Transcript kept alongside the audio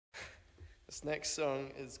This next song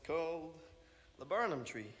is called Laburnum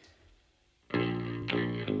Tree.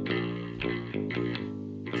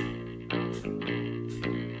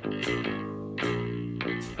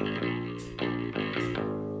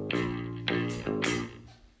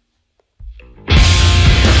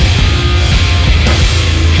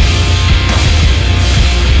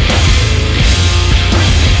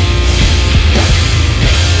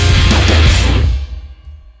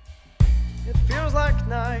 It feels like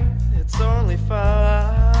night, it's only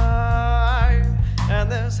 5,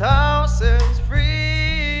 and this house is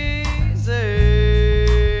freezing.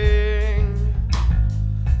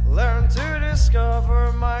 Learn to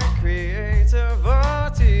discover my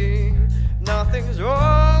creativity. Nothing's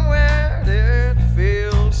wrong when it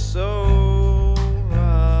feels so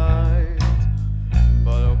right,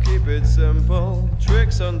 but I'll keep it simple,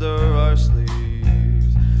 tricks under our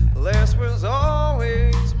sleeves. Less was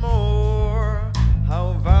always more.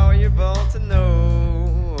 How valuable to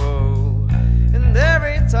know. And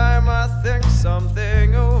every time I think something